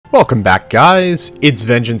Welcome back, guys. It's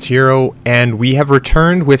Vengeance Hero, and we have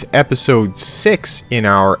returned with episode 6 in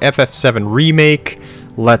our FF7 remake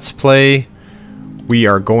Let's Play. We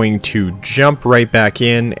are going to jump right back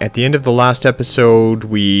in. At the end of the last episode,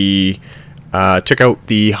 we took out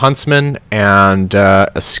the huntsman and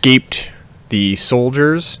escaped the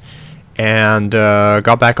soldiers, and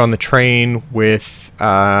got back on the train with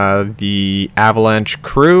the Avalanche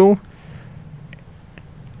crew.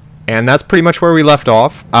 And that's pretty much where we left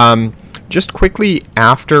off. Just quickly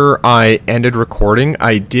after I ended recording,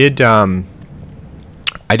 I did go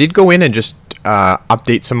in and just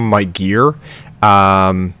update some of my gear.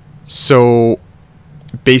 So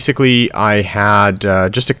basically I had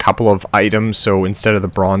just a couple of items. So instead of the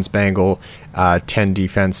bronze bangle, 10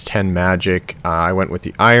 defense, 10 magic, I went with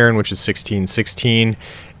the iron, which is 16/16,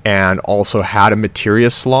 and also had a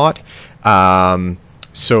materia slot.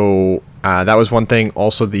 That was one thing.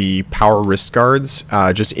 Also, the power wrist guards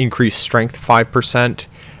just increased strength 5%.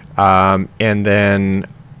 And then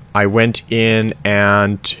I went in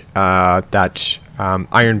and that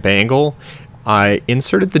iron bangle, I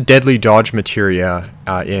inserted the deadly dodge materia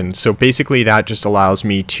in. So basically that just allows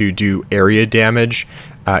me to do area damage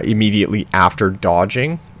immediately after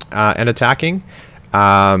dodging and attacking.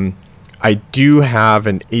 I do have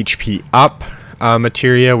an HP up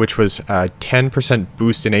materia, which was 10%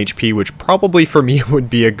 boost in HP, which probably for me would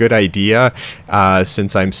be a good idea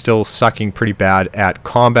since I'm still sucking pretty bad at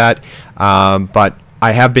combat, but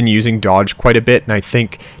I have been using dodge quite a bit, and I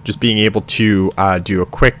think just being able to do a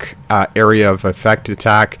quick area of effect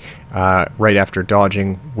attack right after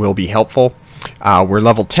dodging will be helpful. We're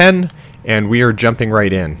level 10 and we are jumping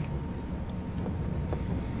right in.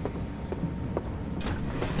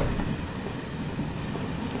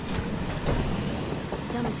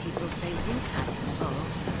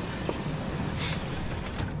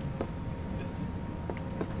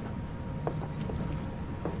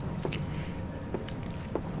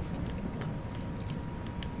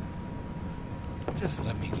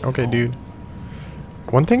 Okay, dude.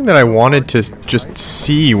 One thing that I wanted to just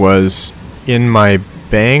see was in my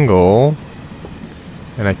bangle,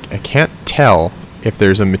 and I can't tell if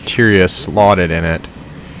there's a materia slotted in it.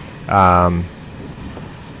 I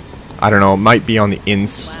don't know, it might be on the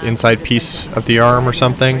inside piece of the arm or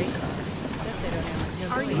something. So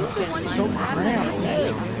cramped.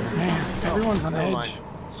 Man, everyone's on edge.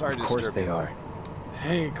 Sorry, of course they are.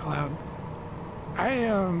 Hey, Cloud.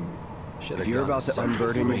 If you're about to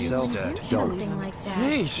unburden yourself, don't.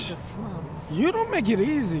 Yeesh. You don't make it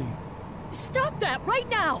easy. Stop that right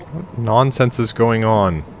now! What nonsense is going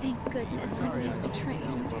on? Thank goodness I did the train.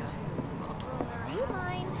 Do you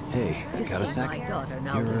mind? Hey, got a sec?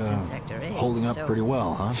 You're holding up pretty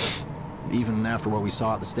well, huh? Even after what we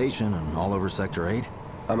saw at the station and all over Sector 8?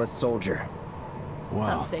 I'm a soldier.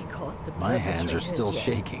 Wow, my hands are still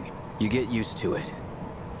shaking. You get used to it.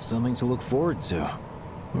 Something to look forward to.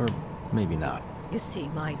 Or maybe not. You see,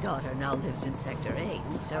 my daughter now lives in Sector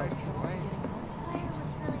 8, so...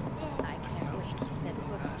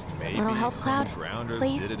 Little help, Cloud?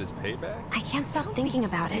 Please? I can't stop thinking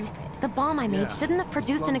about it. The bomb I made shouldn't have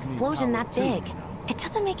produced an explosion that big. It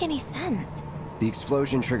doesn't make any sense. The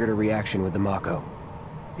explosion triggered a reaction with the Mako.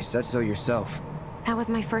 You said so yourself. That was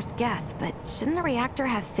my first guess, but shouldn't a reactor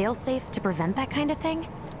have fail-safes to prevent that kind of thing?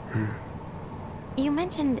 You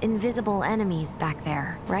mentioned invisible enemies back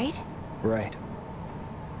there, right? Right.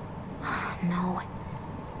 No.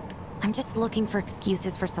 I'm just looking for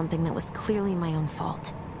excuses for something that was clearly my own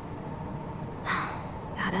fault.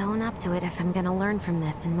 Gotta own up to it if I'm gonna learn from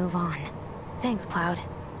this and move on. Thanks, Cloud.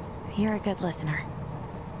 You're a good listener.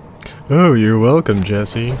 Oh, you're welcome,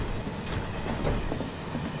 Jesse.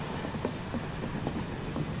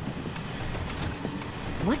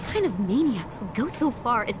 What kind of maniacs would go so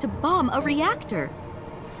far as to bomb a reactor?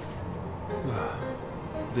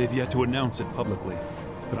 They've yet to announce it publicly,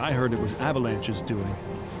 but I heard it was Avalanche's doing.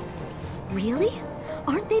 Really?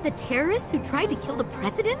 Aren't they the terrorists who tried to kill the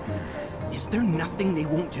president? Is there nothing they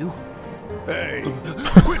won't do? Hey,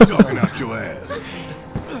 quit talking out your ass.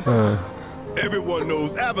 Everyone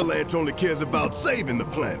knows Avalanche only cares about saving the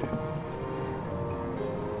planet.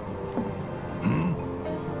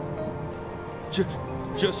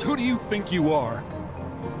 Just who do you think you are?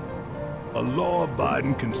 A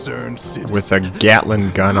law-abiding concerned citizen. With a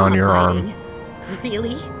Gatling gun on your arm.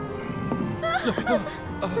 Really?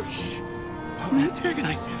 Shh. Don't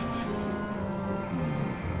antagonize him.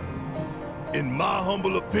 In my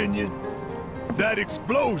humble opinion, that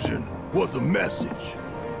explosion was a message.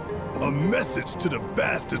 A message to the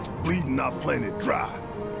bastards bleeding our planet dry.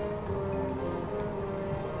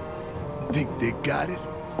 Think they got it?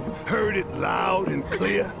 Heard it loud and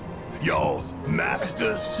clear? Y'all's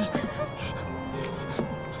masters?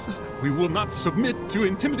 We will not submit to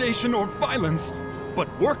intimidation or violence, but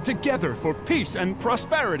work together for peace and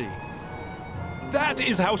prosperity. That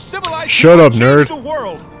is how civilized Shut up, people nerd. change the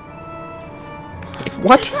world.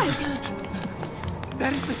 What?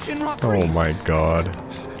 That is the Shinra Oh Creed. my god.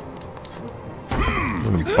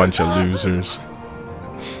 What a bunch of losers.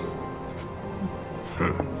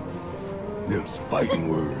 Them's fighting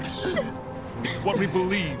words. It's what we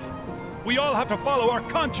believe. We all have to follow our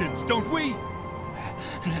conscience, don't we?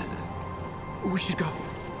 We should go.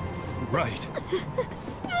 Right.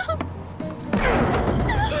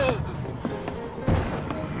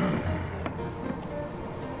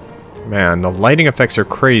 Man, the lighting effects are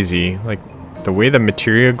crazy. Like, the way the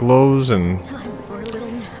materia glows and...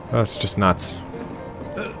 Oh, it's just nuts.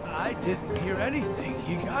 I didn't hear anything.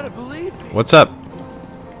 You gotta believe me. What's up?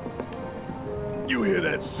 You hear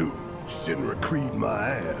that suit? Shinra Creed my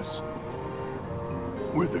ass.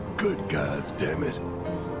 We're the good guys, damn it.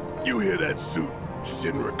 You hear that suit?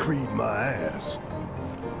 Shinra Creed my ass.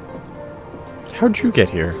 How'd you get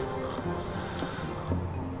here?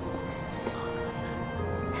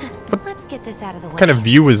 Let's get this out of the way. What kind of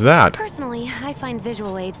view is that? Personally, I find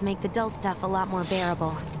visual aids make the dull stuff a lot more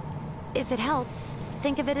bearable. If it helps,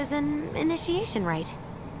 think of it as an initiation rite.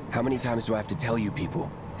 How many times do I have to tell you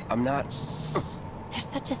people? I'm not... There's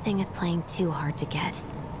such a thing as playing too hard to get.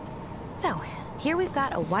 So, here we've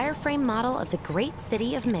got a wireframe model of the great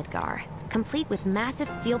city of Midgar, complete with massive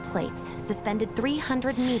steel plates suspended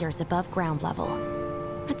 300 meters above ground level.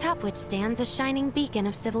 Atop which stands a shining beacon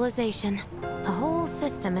of civilization. The whole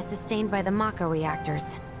system is sustained by the Mako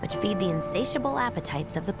reactors, which feed the insatiable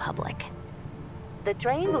appetites of the public. The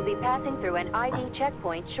train will be passing through an ID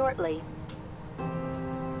checkpoint shortly.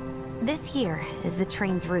 This here is the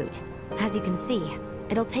train's route. As you can see,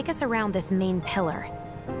 it'll take us around this main pillar.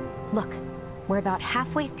 Look, we're about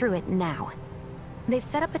halfway through it now. They've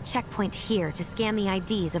set up a checkpoint here to scan the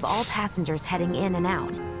IDs of all passengers heading in and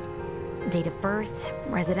out. Date of birth,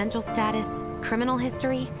 residential status, criminal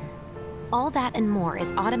history, all that and more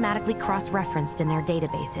is automatically cross-referenced in their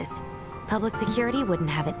databases. Public security wouldn't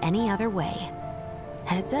have it any other way.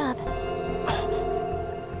 Heads up.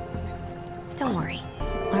 Don't worry,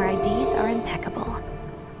 our IDs are impeccable.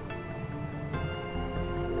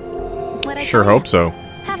 What I Sure tell ya? hope so.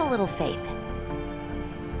 Have a little faith.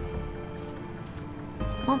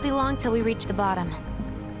 Won't be long till we reach the bottom.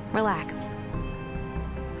 Relax.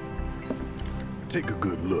 Take a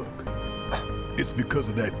good look. It's because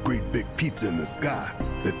of that great big pizza in the sky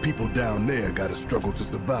that people down there gotta struggle to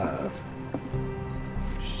survive.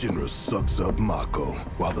 Shinra sucks up Mako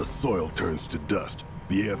while the soil turns to dust,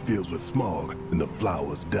 the air fills with smog, and the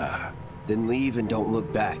flowers die. Then leave and don't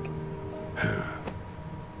look back.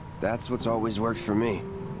 That's what's always worked for me.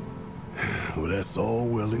 Well, that's all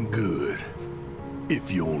well and good.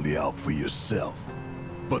 If you're only out for yourself.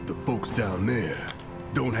 But the folks down there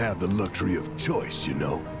don't have the luxury of choice, you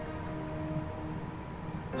know.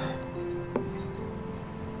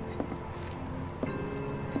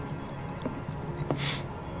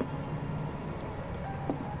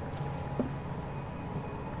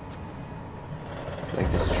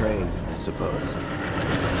 Like this train, I suppose.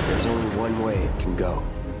 There's only one way it can go.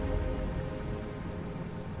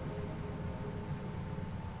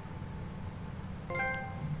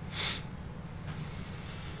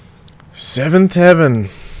 Seventh Heaven.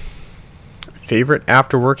 Favorite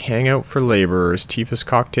after-work hangout for laborers. Tifa's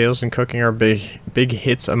cocktails and cooking are big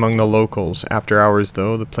hits among the locals. After hours,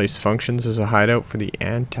 though, the place functions as a hideout for the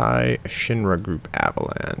anti-Shinra group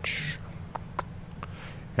Avalanche.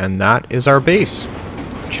 And that is our base.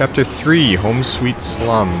 Chapter 3, Home Sweet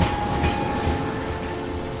Slum.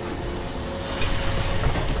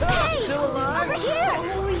 Still alive? Over here!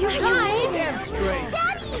 Oh, you guys! Damn straight.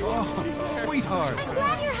 Daddy! Oh, sweetheart. I'm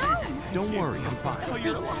glad you're home. Don't worry, I'm fine.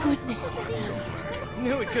 Goodness.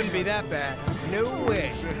 Knew it couldn't be that bad. No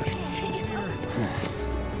way.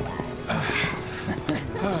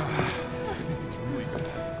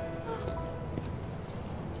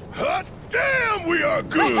 Hot damn, we are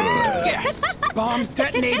good! Yes! Bombs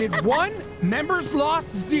detonated 1, members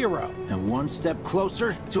lost 0. And one step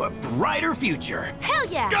closer to a brighter future. Hell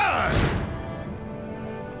yeah! Guys!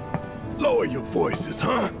 Lower your voices,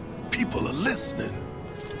 huh? People are listening.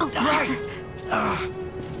 Oh, right.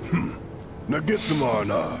 Now get some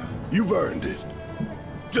R&R. You've earned it.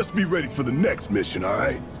 Just be ready for the next mission, all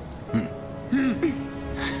right?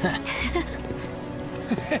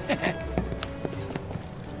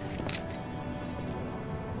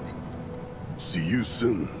 See you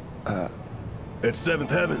soon. At Seventh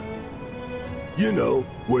Heaven. You know,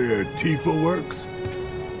 where Tifa works.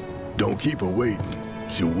 Don't keep her waiting.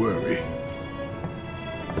 She'll worry.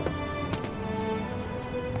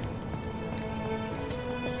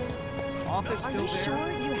 Office still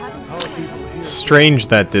there? It's strange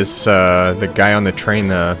that this, the guy on the train,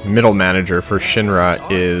 the middle manager for Shinra,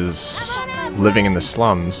 is living in the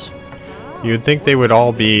slums. You'd think they would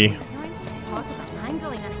all be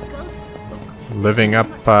living up,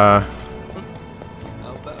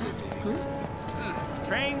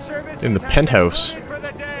 in the penthouse.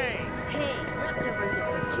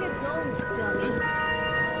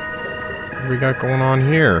 What do we got going on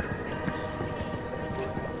here?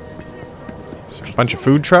 A bunch of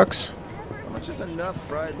food trucks? How much is enough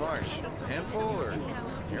fried marsh? A handful or...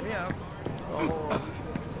 Hear me out. Oh.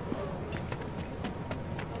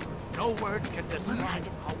 No words can describe.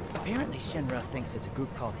 Apparently Shinra thinks it's a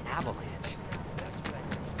group called Avalanche.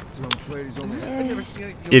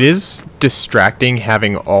 It is distracting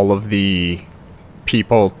having all of the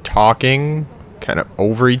people talking kind of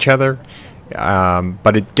over each other,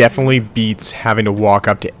 but it definitely beats having to walk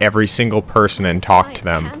up to every single person and talk to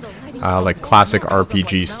them, like classic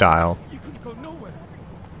RPG style.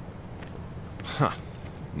 Huh.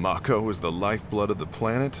 Mako is the lifeblood of the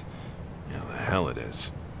planet? Yeah, the hell it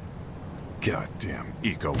is. Goddamn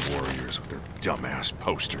eco-warriors with their dumbass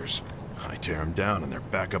posters. I tear them down and they're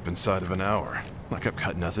back up inside of an hour. Like I've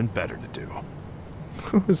got nothing better to do.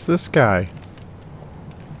 Who is this guy?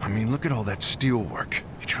 I mean, look at all that steel work.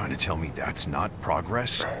 You trying to tell me that's not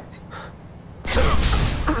progress?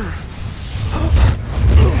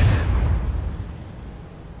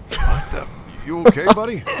 What the? You okay,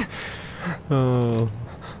 buddy? Oh.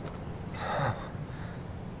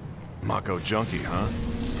 Mako junkie, huh?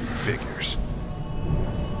 Figures.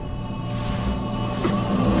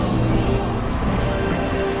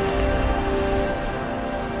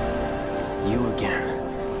 You again.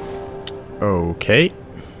 Okay.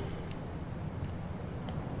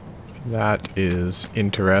 That is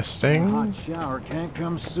interesting. Hot shower can't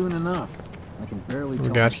come soon enough. I can barely What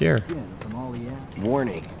we got here? From all the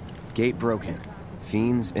Warning. Gate broken.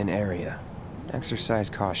 Fiends in area. Exercise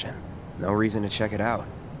caution. No reason to check it out.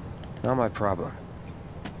 Not my problem.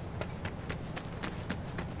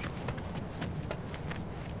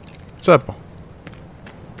 What's up?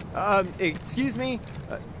 Excuse me?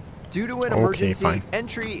 Due to an Okay, emergency, fine.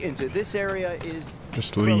 entry into this area is...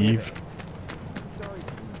 Just leave.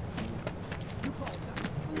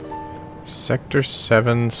 Sector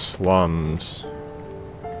 7 slums.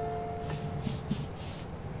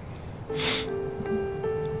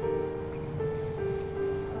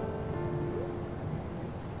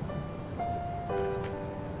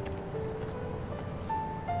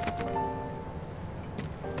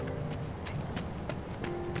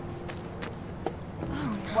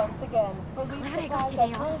 Glad I got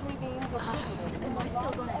today off. Am I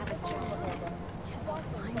still gonna have a job? Guess I'll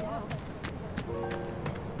find out.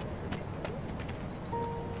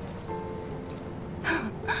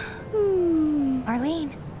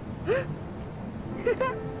 Arlene.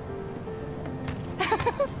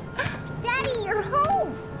 Daddy, you're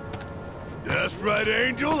home! That's right,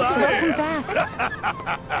 Angel. Welcome back.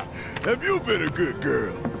 Have you been a good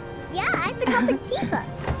girl? Yeah, I've been helping Tifa.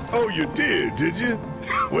 Oh, you did you?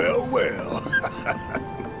 Well, well.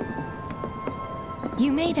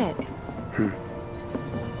 You made it.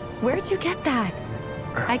 Where'd you get that?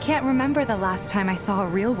 I can't remember the last time I saw a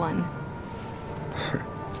real one.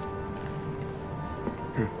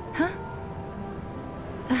 Huh?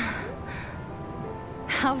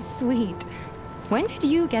 How sweet. When did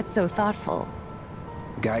you get so thoughtful?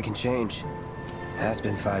 Guy can change. Has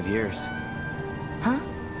been 5 years. Huh?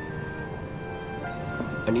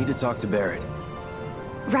 I need to talk to Barrett.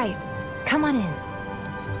 Right. Come on in.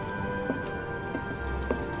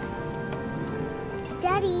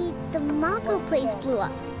 Daddy, the Mako place blew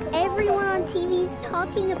up. Everyone on TV's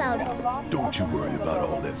talking about it. Don't you worry about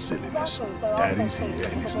all that silliness. Daddy's here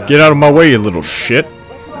and he's not... Get out of my way, you little shit.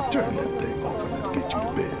 Now turn that thing off and let's get you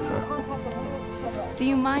to bed, huh? Do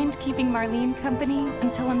you mind keeping Marlene company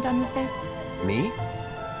until I'm done with this? Me?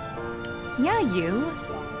 Yeah, you.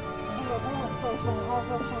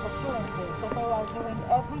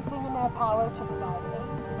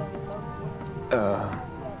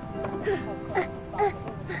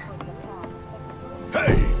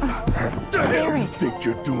 Hey! What the hell you think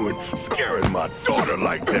you're doing, scaring my daughter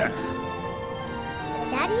like that?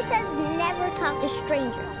 Daddy says never talk to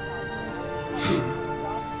strangers.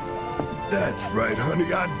 That's right,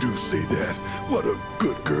 honey, I do say that. What a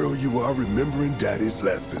good girl you are remembering Daddy's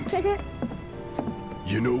lessons.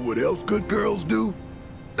 You know what else good girls do?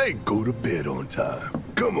 They go to bed on time.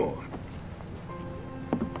 Come on.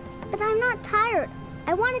 But I'm not tired.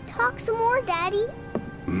 I want to talk some more, Daddy.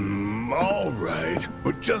 All right,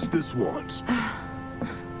 but just this once.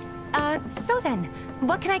 So then,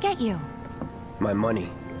 what can I get you? My money.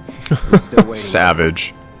 I'm still waiting.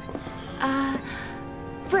 Savage.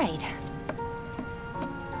 Right.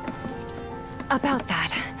 About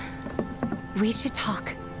that. We should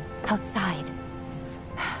talk outside.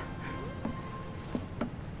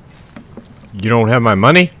 You don't have my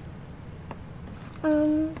money?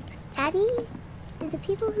 Daddy? Did the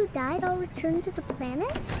people who died all return to the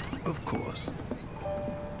planet? Of course.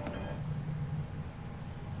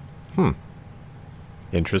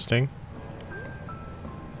 Interesting.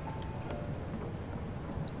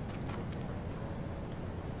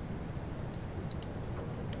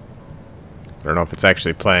 I don't know if it's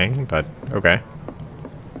actually playing, but okay.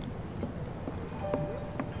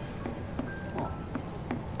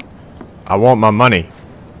 I want my money.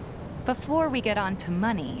 Before we get on to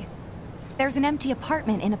money, there's an empty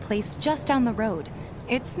apartment in a place just down the road.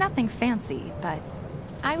 It's nothing fancy, but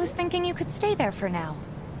I was thinking you could stay there for now.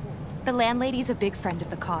 The landlady's a big friend of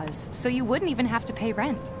the cause, so you wouldn't even have to pay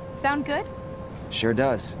rent. Sound good? Sure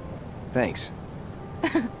does. Thanks.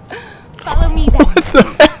 Follow me then. What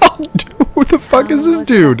the hell? Dude, who the fuck is this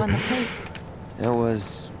dude? It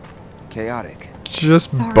was chaotic. Just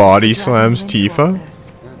Sorry body for dragging slams you into all Tifa? this.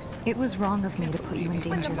 It was wrong of me to put you in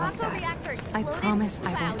danger like that. I promise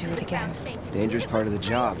I won't do it again. Danger's part of the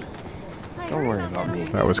job. Don't worry about me.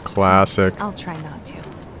 That was classic. I'll try not to.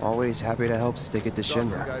 Always happy to help stick it to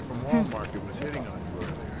Shinra. guy from Walmart was hitting on you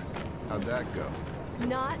earlier. How'd that go?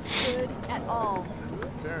 Not good at all.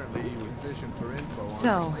 Apparently he was fishing for info.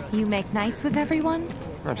 So, you make nice with everyone?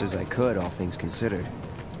 Much as I could, all things considered.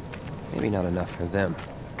 Maybe not enough for them.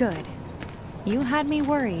 Good. You had me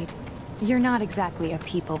worried. You're not exactly a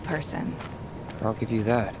people person. I'll give you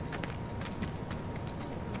that.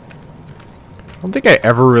 I don't think I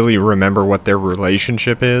ever really remember what their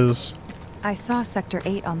relationship is. I saw Sector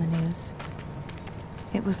 8 on the news.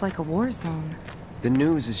 It was like a war zone. The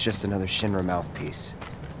news is just another Shinra mouthpiece.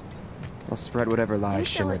 They'll spread whatever lies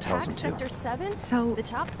Shinra tells them to. Sector 7? So, the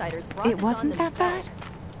topsiders brought it this wasn't on that bad? themselves.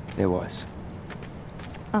 It was.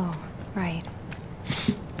 Oh, right.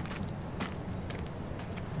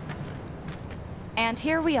 And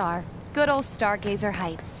here we are. Good old Stargazer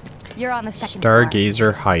Heights. You're on the second floor.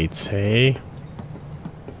 Stargazer Heights, hey?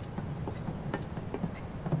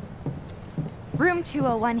 Room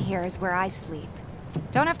 201 here is where I sleep.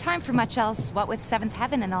 Don't have time for much else, what with 7th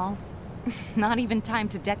Heaven and all. Not even time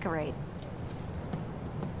to decorate.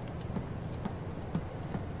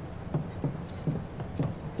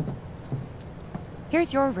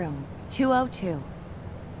 Here's your room, 202.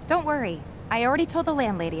 Don't worry, I already told the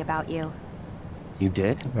landlady about you. You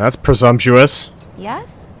did? That's presumptuous.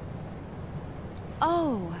 Yes?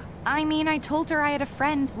 Oh, I mean, I told her I had a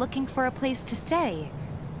friend looking for a place to stay.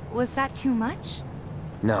 Was that too much?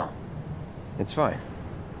 No. It's fine.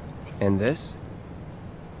 And this?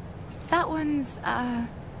 That one's,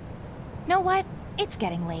 know what? It's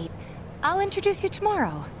getting late. I'll introduce you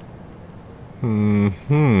tomorrow.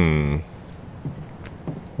 Well,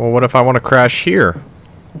 what if I want to crash here?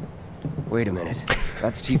 Wait a minute.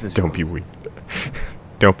 That's Tifa's Don't room. be weird.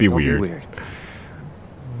 Don't be Don't weird. be weird.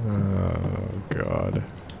 Oh, God.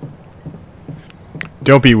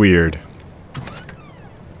 Don't be weird.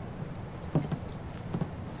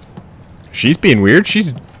 She's being weird.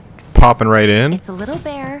 She's popping right in. It's a little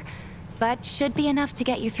bare, but should be enough to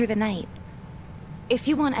get you through the night. If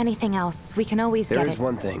you want anything else, we can always get it. There's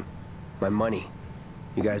one thing. My money.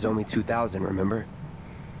 You guys owe me 2,000, remember?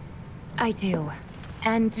 I do.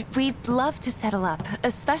 And we'd love to settle up,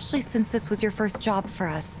 especially since this was your first job for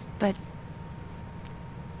us, but...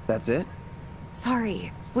 That's it?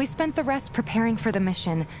 Sorry. We spent the rest preparing for the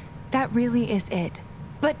mission. That really is it.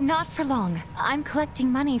 But not for long. I'm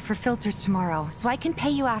collecting money for filters tomorrow, so I can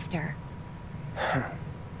pay you after.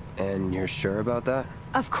 And you're sure about that?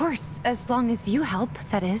 Of course, as long as you help,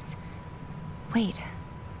 that is. Wait,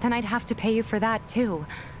 then I'd have to pay you for that too.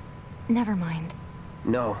 Never mind.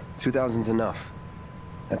 No, 2,000's enough.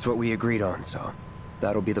 That's what we agreed on, so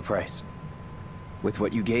that'll be the price. With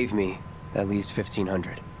what you gave me, that leaves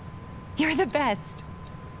 1,500. You're the best.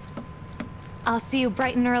 I'll see you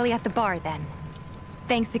bright and early at the bar then.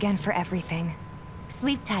 Thanks again for everything.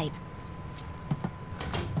 Sleep tight.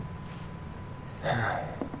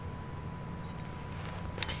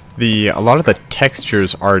 A lot of the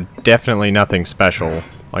textures are definitely nothing special.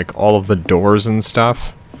 Like all of the doors and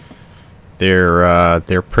stuff.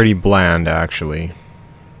 They're pretty bland actually.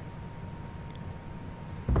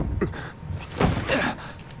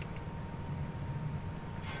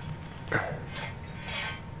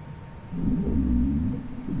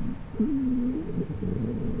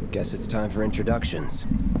 Guess it's time for introductions.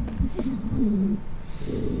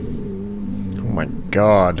 Oh my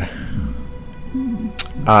god.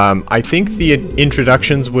 I think the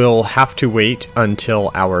introductions will have to wait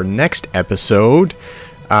until our next episode,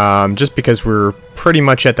 just because we're pretty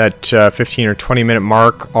much at that 15 or 20 minute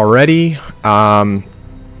mark already.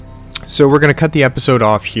 So we're going to cut the episode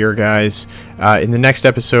off here, guys. In the next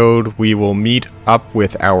episode, we will meet up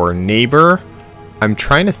with our neighbor. I'm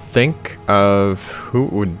trying to think of who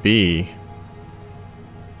it would be,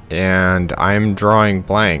 and I'm drawing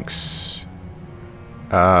blanks.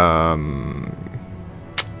 Yeah,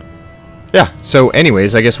 so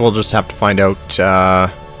anyways, I guess we'll just have to find out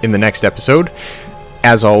in the next episode.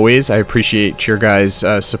 As always, I appreciate your guys'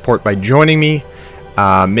 support by joining me.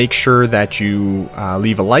 Make sure that you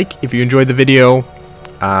leave a like if you enjoyed the video.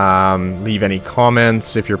 Leave any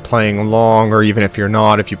comments if you're playing along, or even if you're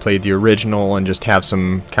not, if you played the original and just have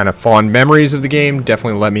some kind of fond memories of the game,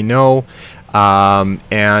 definitely let me know.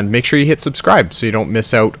 And make sure you hit subscribe so you don't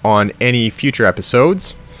miss out on any future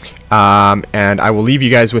episodes. And I will leave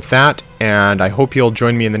you guys with that, and I hope you'll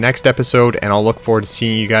join me in the next episode, and I'll look forward to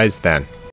seeing you guys then.